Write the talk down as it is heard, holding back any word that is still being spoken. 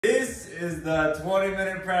is the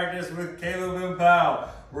 20-minute practice with Caleb and Powell.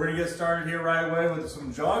 We're gonna get started here right away with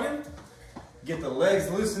some jogging. Get the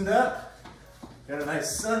legs loosened up. Got a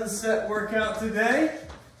nice sunset workout today.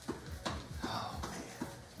 Oh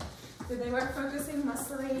man. Today we're focusing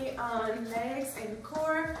mostly on legs and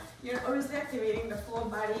core. You're obviously activating the full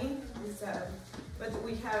body, but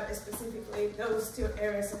we have specifically those two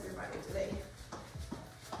areas of your body today.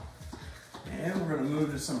 And we're gonna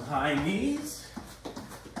move to some high knees.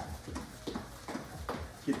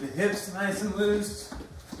 Get the hips nice and loose.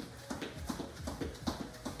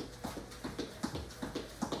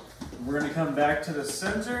 We're gonna come back to the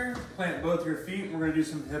center, plant both your feet, and we're gonna do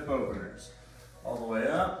some hip openers. All the way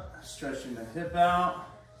up, stretching the hip out.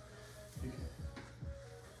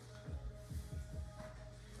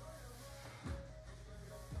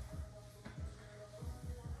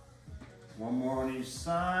 One more on each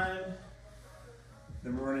side.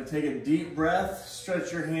 Then we're going to take a deep breath,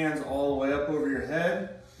 stretch your hands all the way up over your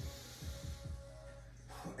head,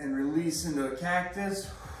 and release into a cactus.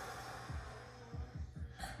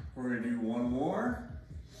 We're going to do one more.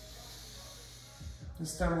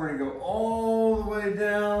 This time we're going to go all the way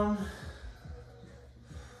down,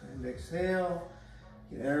 and exhale.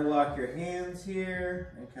 You can interlock your hands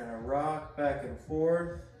here, and kind of rock back and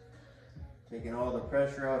forth, taking all the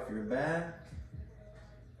pressure off your back.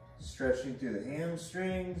 Stretching through the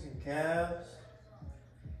hamstrings and calves.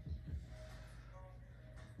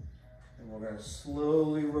 And we're going to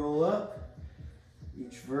slowly roll up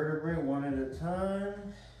each vertebrae one at a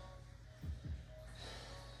time.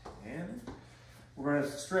 And we're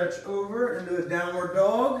going to stretch over into a downward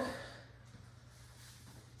dog.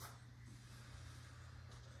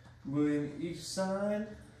 Moving each side,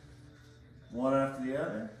 one after the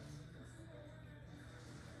other.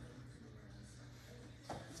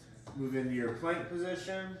 Move into your plank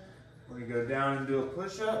position. We're going to go down and do a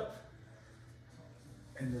push-up.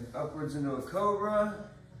 And then upwards into a cobra.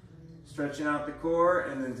 Stretching out the core.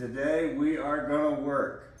 And then today we are going to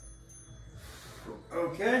work.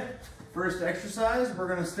 Okay, first exercise. We're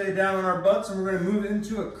going to stay down on our butts and we're going to move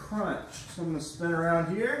into a crunch. So I'm going to spin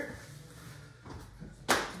around here.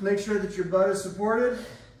 Make sure that your butt is supported.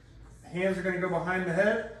 Hands are going to go behind the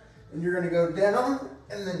head. And you're going to go down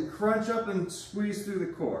and then crunch up and squeeze through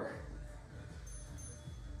the core.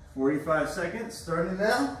 45 seconds, starting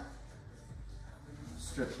now.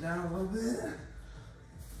 Stretch down a little bit.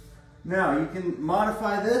 Now, you can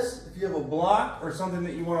modify this. If you have a block or something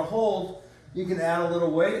that you want to hold, you can add a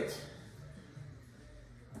little weight.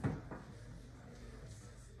 You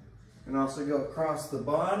can also go across the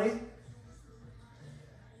body.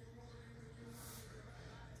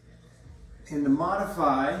 And to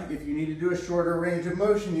modify, if you need to do a shorter range of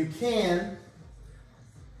motion, you can.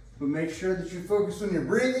 But make sure that you focus on your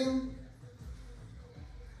breathing.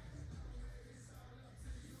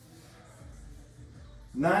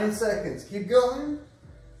 Nine seconds. Keep going.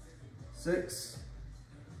 6.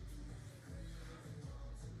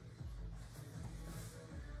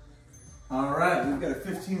 All right, we've got a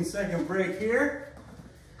 15-second break here.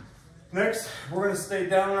 Next, we're going to stay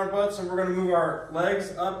down on our butts and we're going to move our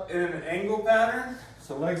legs up in an angle pattern.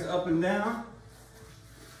 So legs up and down.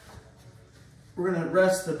 We're going to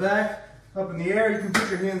rest the back up in the air. You can put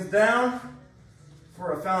your hands down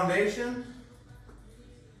for a foundation.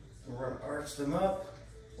 We're going to arch them up.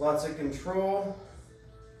 Lots of control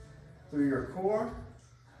through your core.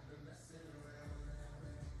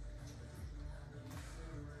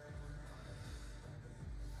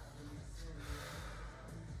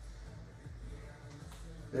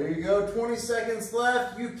 There you go, 20 seconds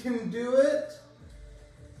left. You can do it.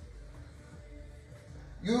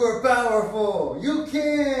 You are powerful. You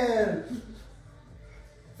can.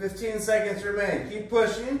 15 seconds remain. Keep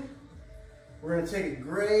pushing. We're going to take a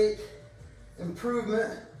great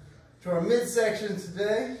improvement to our midsection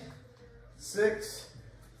today. 6,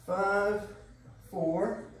 5,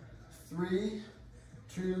 4, 3,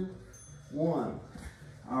 2, 1.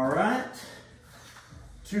 All right.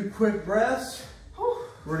 2 quick breaths.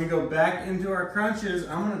 We're going to go back into our crunches.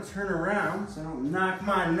 I'm going to turn around so I don't knock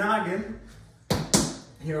my noggin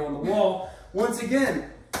here on the wall. Once again,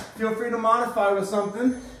 feel free to modify with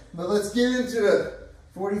something, but let's get into it.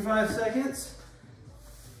 45 seconds.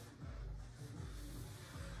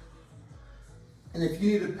 And if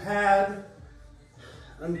you need a pad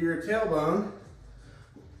under your tailbone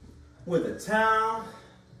with a towel,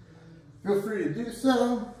 feel free to do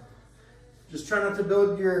so. Just try not to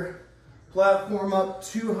build your platform up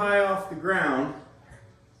too high off the ground,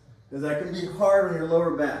 because that can be hard on your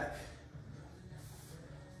lower back.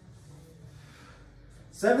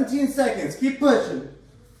 17 seconds, keep pushing.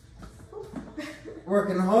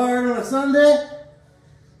 Working hard on a Sunday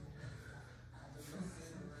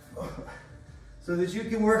so that you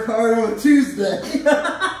can work hard on a Tuesday.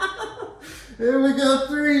 Here we go,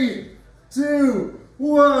 3, 2,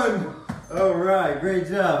 1. All right, great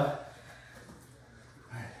job.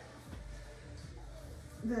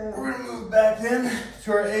 We're gonna move back in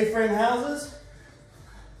to our A-frame houses.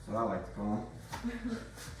 That's what I like to call them.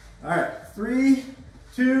 All right, 3,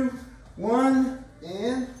 2, 1,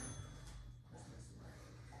 and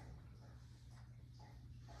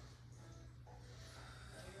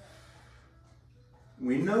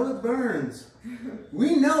we know it burns.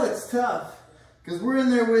 We know it's tough because we're in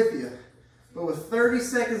there with you. But with 30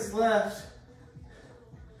 seconds left,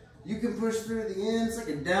 you can push through the end. It's like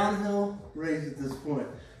a downhill race at this point.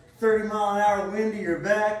 30-mile-an-hour wind to your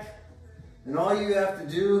back, and all you have to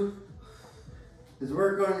do is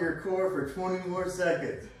work on your core for 20 more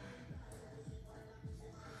seconds.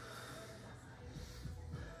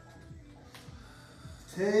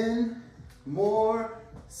 Ten more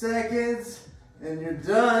seconds, and you're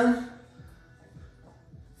done.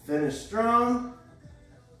 Finish strong,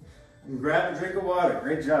 and grab a drink of water.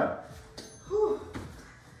 Great job. Whew.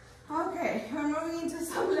 Okay, we're moving into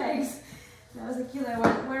some legs. That was a killer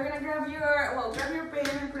one. We're gonna grab your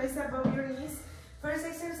pant and place it above your knees. First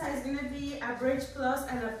exercise is gonna be a bridge plus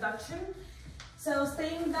an abduction. So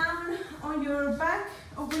staying down on your back,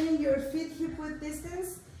 opening your feet hip width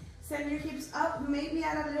distance, send your hips up, maybe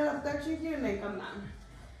add a little abduction here and then come down.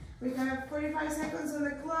 We have 45 seconds on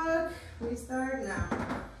the clock. We start now.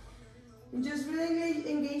 And just really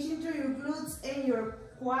engage into your glutes and your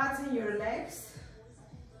quads and your legs.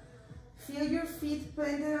 Feel your feet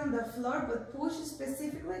planted on the floor, but push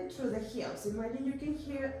specifically through the heels. Imagine you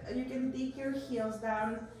can dig your heels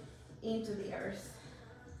down into the earth.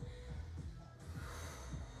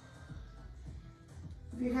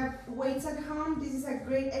 If you have weights at home, this is a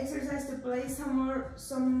great exercise to place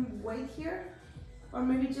some weight here, or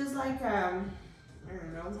maybe just like I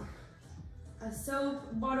don't know, a soap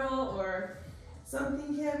bottle or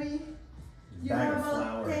something heavy. You have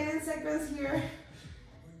about 10 seconds here.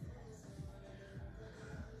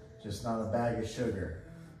 Just not a bag of sugar.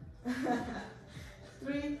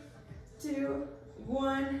 3, 2,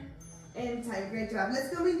 1, and time. Great job.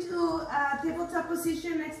 Let's go into tabletop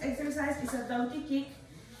position. Next exercise is a donkey kick.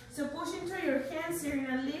 So push into your hands. You're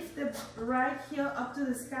gonna lift the right heel up to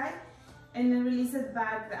the sky and then release it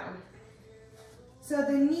back down. So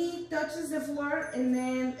the knee touches the floor and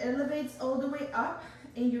then elevates all the way up,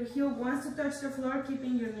 and your heel wants to touch the floor,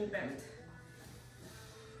 keeping your knee bent.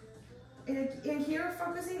 And here,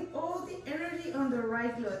 focusing all the energy on the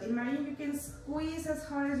right glute. Imagine you can squeeze as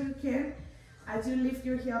hard as you can as you lift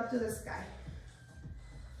your heel up to the sky.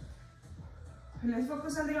 And let's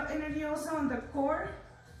focus a little energy also on the core.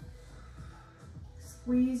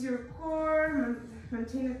 Squeeze your core,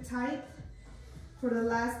 maintain it tight for the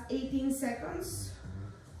last 18 seconds.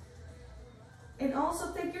 And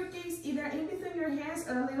also take your gaze either in between your hands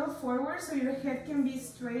or a little forward so your head can be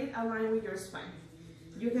straight, aligned with your spine.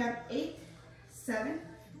 You have 8, 7,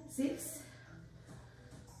 6,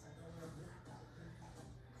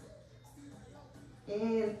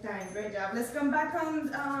 and time. Great job. Let's come back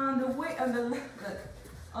on the way on the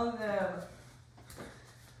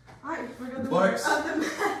I forgot the word on the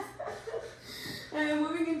mat. And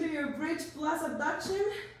moving into your bridge plus abduction.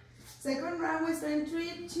 Second round, we start in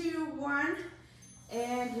 3, 2, 1,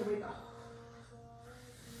 and here we go.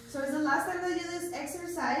 So it's the last time that you do this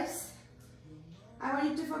exercise. I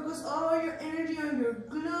want you to focus all your energy on your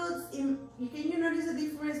glutes. Can you notice the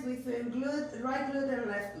difference between right glute and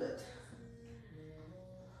left glute?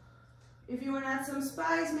 If you want to add some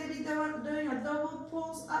spice, maybe doing a double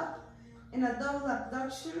pulse up and a double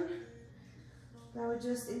abduction. That would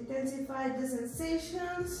just intensify the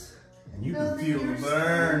sensations. And you can feel the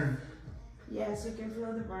burn. Yes, you can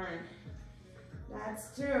feel the burn.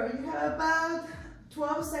 That's true. You have about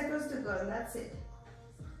 12 seconds to go, and that's it.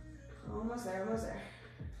 Almost there, almost there.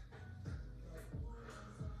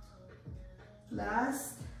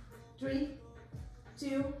 Last 3,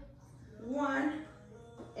 2, 1,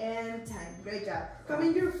 and time. Great job.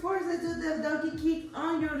 Coming to your fourth, let's do the donkey kick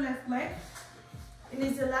on your left leg. And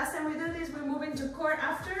it's the last time we do this. We move into core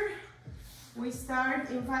after. We start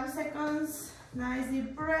in 5 seconds. Nice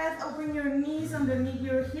deep breath. Open your knees underneath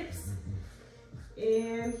your hips.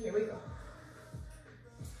 And here we go.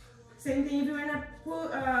 Same thing, if you want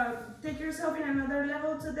to take yourself in another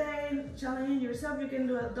level today, challenging yourself, you can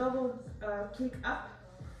do a double kick up,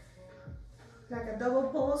 like a double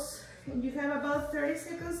pulse. And you have about 30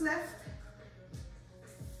 seconds left.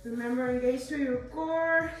 Remember, engage through your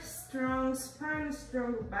core, strong spine,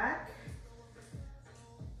 strong back.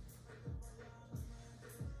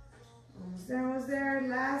 Almost there,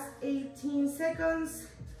 last 18 seconds.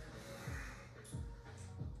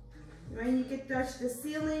 When you can touch the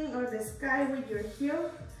ceiling or the sky with your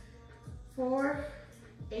heel. 4,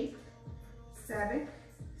 8, 7,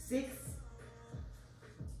 6,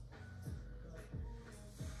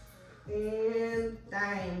 and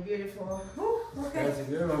time. Beautiful. Whew, okay. That's a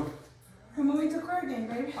good one. We're moving to core again,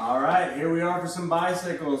 baby. All right, here we are for some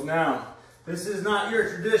bicycles. Now, this is not your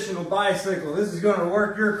traditional bicycle. This is going to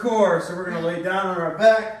work your core. So we're going to lay down on our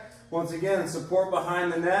back. Once again, support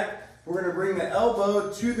behind the neck. We're going to bring the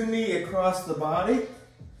elbow to the knee across the body.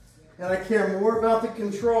 And I care more about the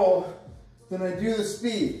control than I do the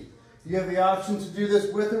speed. You have the option to do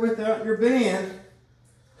this with or without your band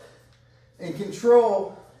and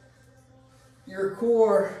control your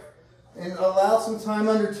core and allow some time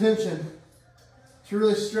under tension to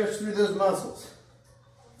really stretch through those muscles.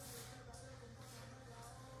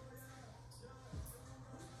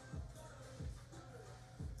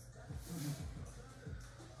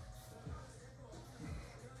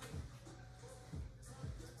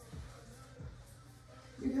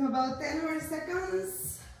 You have about 10 more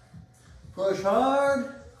seconds. Push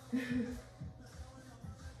hard.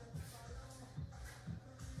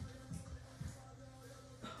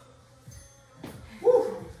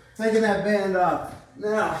 Woo. Taking that band off.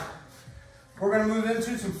 Now, we're going to move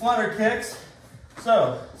into some flutter kicks.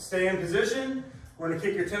 So, stay in position. We're going to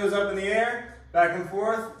kick your toes up in the air, back and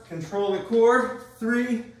forth. Control the core.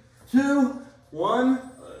 3, 2, 1.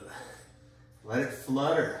 Let it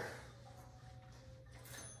flutter.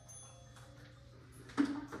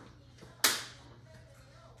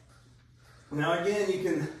 Now again, you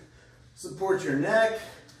can support your neck.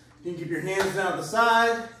 You can keep your hands down the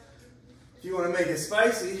side. If you want to make it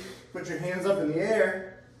spicy, put your hands up in the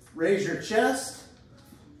air. Raise your chest,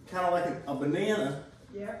 kind of like a banana.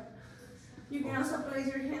 Yep. You can also place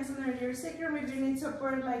your hands under your sacrum if you need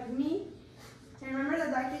support like me. And remember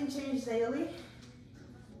that can change daily.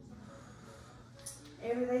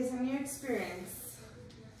 Every day is a new experience.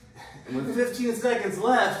 And with 15 seconds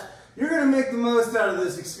left, you're going to make the most out of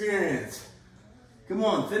this experience. Come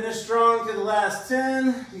on, finish strong to the last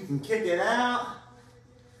 10. You can kick it out.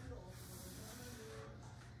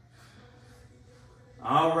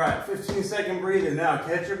 All right, 15-second breathing. Now,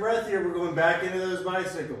 catch your breath here. We're going back into those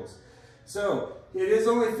bicycles. So, it is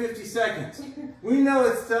only 50 seconds. We know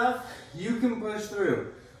it's tough. You can push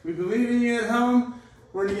through. We believe in you at home.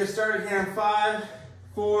 We're going to get started here in 5,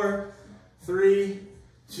 4, 3,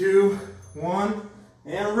 2, 1.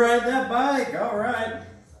 And ride that bike. All right.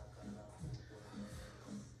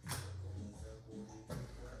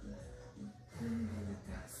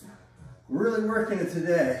 We're really working it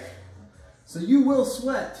today. So you will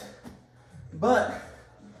sweat, but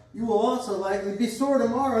you will also likely be sore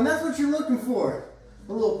tomorrow, and that's what you're looking for.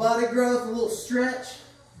 A little body growth, a little stretch.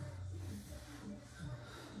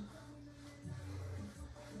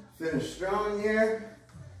 Finish strong here.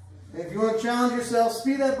 And if you want to challenge yourself,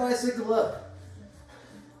 speed that bicycle up.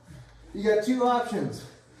 You got two options.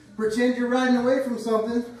 Pretend you're riding away from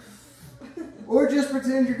something, or just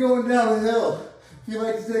pretend you're going down the hill. If you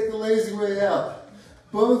like to take the lazy way out.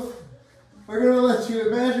 Both are going to let you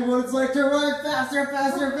imagine what it's like to ride faster,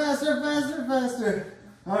 faster, faster, faster, faster.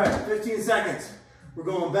 All right, 15 seconds. We're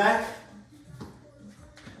going back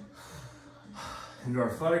into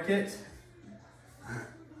our flutter kicks.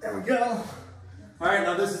 There we go. All right,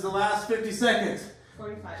 now this is the last 50 seconds.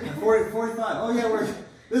 45. 45. Oh yeah,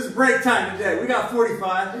 this is break time today. We got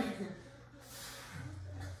 45.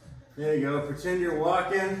 There you go. Pretend you're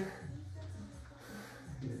walking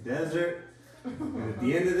in the desert. And at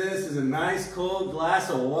the end of this is a nice cold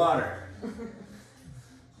glass of water.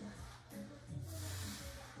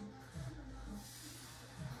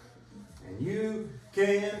 And you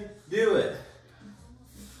can do it.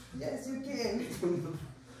 Yes, you can.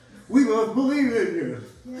 We both believe in you.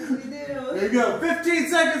 Yes, we do. There you go. 15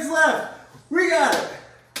 seconds left. We got it.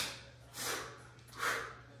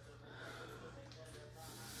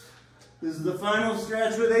 This is the final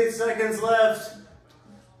stretch with 8 seconds left.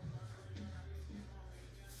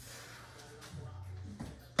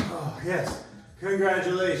 Oh, yes.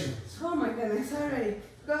 Congratulations. Oh my goodness, already.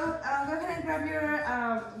 Go ahead and grab your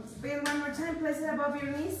band one more time. Place it above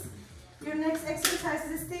your knees. Your next exercise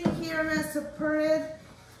is staying here on a supported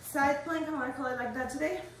side plank. I want to call it like that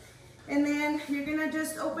today. And then you're going to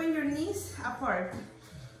just open your knees apart.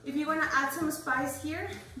 If you want to add some spice here,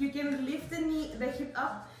 you can lift the hip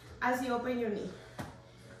up as you open your knee.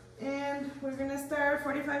 And we're going to start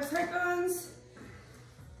 45 seconds.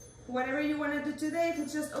 Whatever you want to do today, if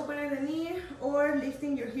it's just opening the knee or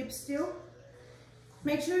lifting your hips still.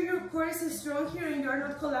 Make sure your core is strong here and you're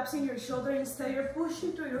not collapsing your shoulder. Instead, you're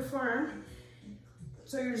pushing to your forearm.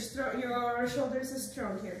 So your shoulder is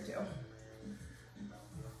strong here too.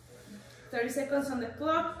 30 seconds on the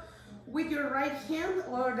clock. With your right hand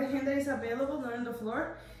or the hand that is available, not on the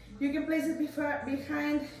floor, you can place it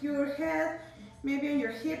behind your head, maybe on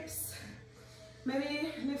your hips,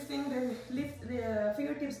 maybe lift the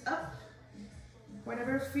fingertips up.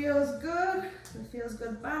 Whatever feels good, it feels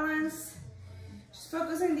good balance. Just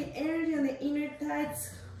focus on the energy on the inner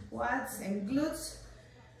thighs, quads, and glutes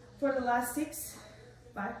for the last 6,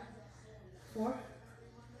 5, 4,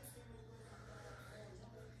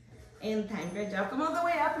 and time. Great job. Come all the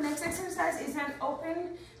way up. Next exercise is an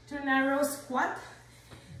open to narrow squat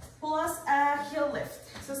plus a heel lift.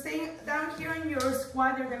 So stay down here in your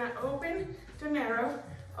squat. You're gonna open to narrow,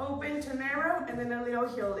 and then a little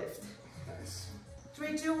heel lift. Nice.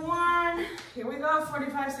 3, 2, 1. Here we go.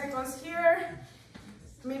 45 seconds here.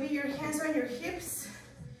 Maybe your hands on your hips,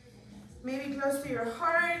 maybe close to your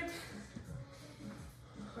heart.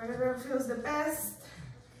 Whatever feels the best.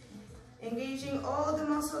 Engaging all the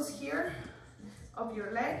muscles here of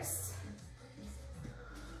your legs.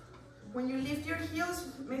 When you lift your heels,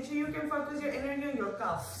 make sure you can focus your energy on your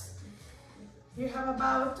calves. You have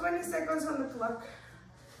about 20 seconds on the clock.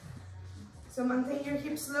 So maintain your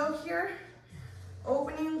hips low here,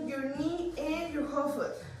 opening your knee and your whole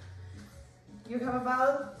foot. You have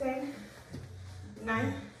about 10,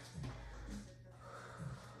 9,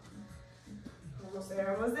 almost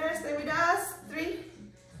there, stay with us, 3,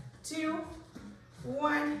 2,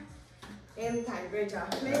 1, and time. Great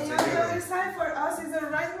job. Laying on the other side for us is the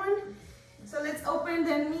right one. So let's open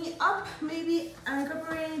the knee up, maybe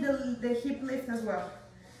incorporating the hip lift as well.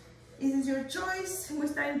 This is your choice. We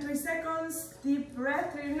start in 3 seconds. Deep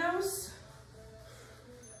breath through your nose.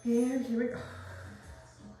 And here we go.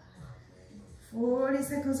 40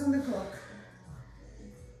 seconds on the clock.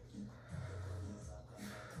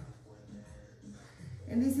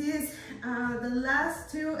 And this is the last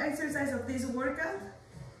 2 exercises of this workout.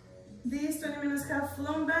 These 20 minutes have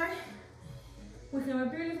flown by. We have a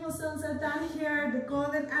beautiful sunset down here, the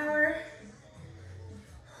golden hour.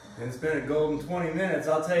 And it's been a golden 20 minutes,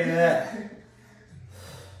 I'll tell you that.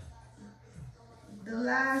 The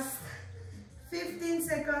last 15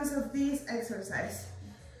 seconds of this exercise.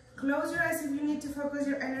 Close your eyes if you need to focus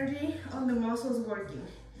your energy on the muscles working.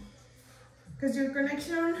 Because your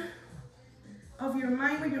connection of your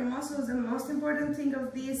mind with your muscles is the most important thing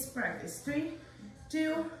of this practice. 3,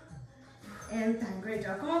 2, and time. Great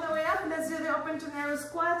job. Come all the way up. Let's do the open to narrow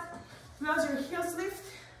squat. Close your heels lift.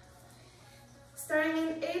 Starting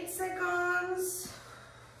in 8 seconds.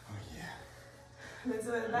 Oh yeah. Let's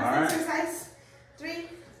do the last exercise. 3,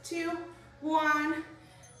 2, 1.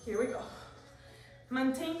 Here we go.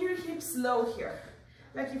 Maintain your hips low here,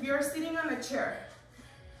 like if you're sitting on a chair.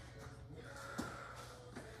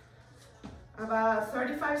 About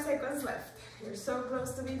 35 seconds left. You're so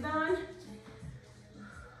close to be done.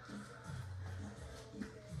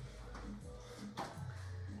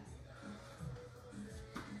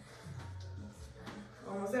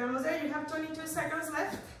 Almost there, almost there. You have 22 seconds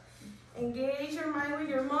left. Engage your mind with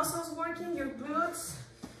your muscles working, your glutes,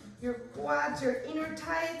 your quads, your inner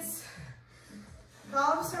thighs.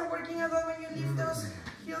 Calves are working a lot when you lift those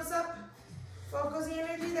heels up. Focus the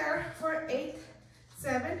energy there for 8,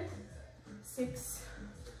 7, 6,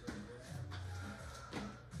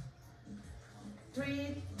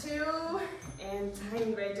 3, 2, and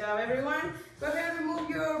time. Great job, everyone. Go ahead and remove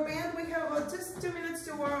your band. We have about just 2 minutes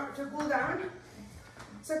to cool down.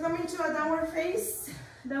 So coming to a downward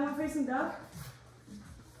facing dog.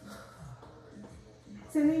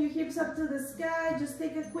 Sending your hips up to the sky. Just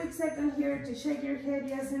take a quick second here to shake your head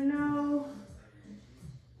yes and no.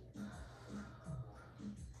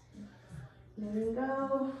 Letting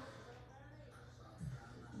go.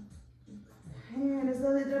 And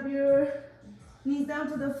slowly drop your knees down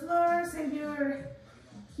to the floor. Send your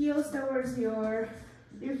heels towards your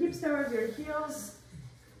hips towards your heels.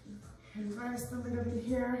 And rest a little bit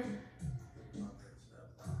here.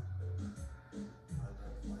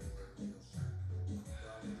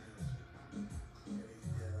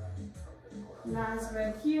 Last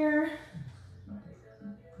breath here.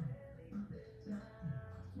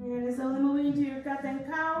 And slowly moving into your cat and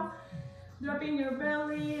cow. Dropping your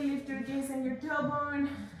belly, lift your gaze and your tailbone,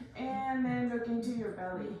 and then look into your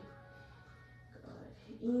belly.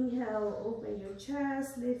 Good. Inhale, open your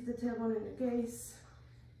chest, lift the tailbone and the gaze.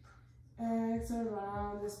 Exhale,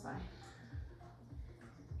 round the spine.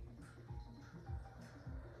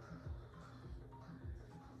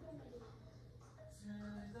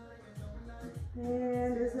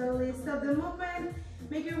 And slowly stop the movement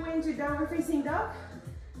Make your way into downward facing dog.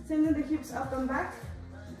 Sending the hips up and back.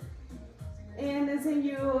 And then send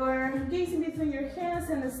your gaze in between your hands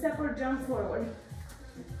and a step or jump forward.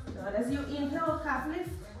 So as you inhale, half lift.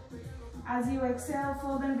 As you exhale,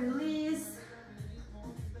 fold and release.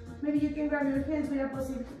 Maybe you can grab your hands with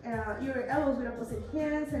opposite, your elbows with opposite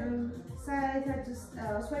hands and side to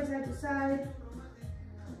swipe side to side.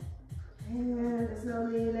 And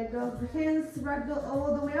slowly let go of the hands, ragdoll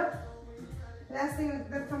all the way up. Last thing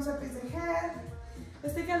that comes up is the head.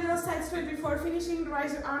 Let's take a little side stretch before finishing.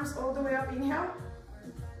 Rise your arms all the way up, inhale.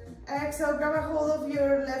 Exhale, grab a hold of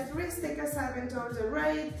your left wrist, take a side bend towards the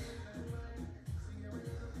right.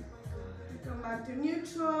 Come back to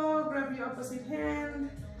neutral, grab your opposite hand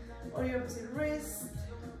or your opposite wrist.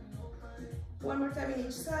 One more time in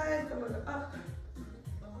each side, come on up.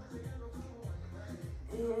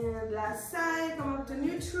 And last side, come up to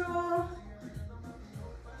neutral.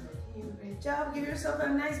 And great job. Give yourself a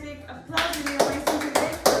nice big applause. You did amazing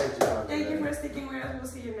today. Great job. Thank you for sticking with us. We'll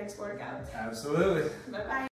see you next workout. Absolutely. Bye-bye.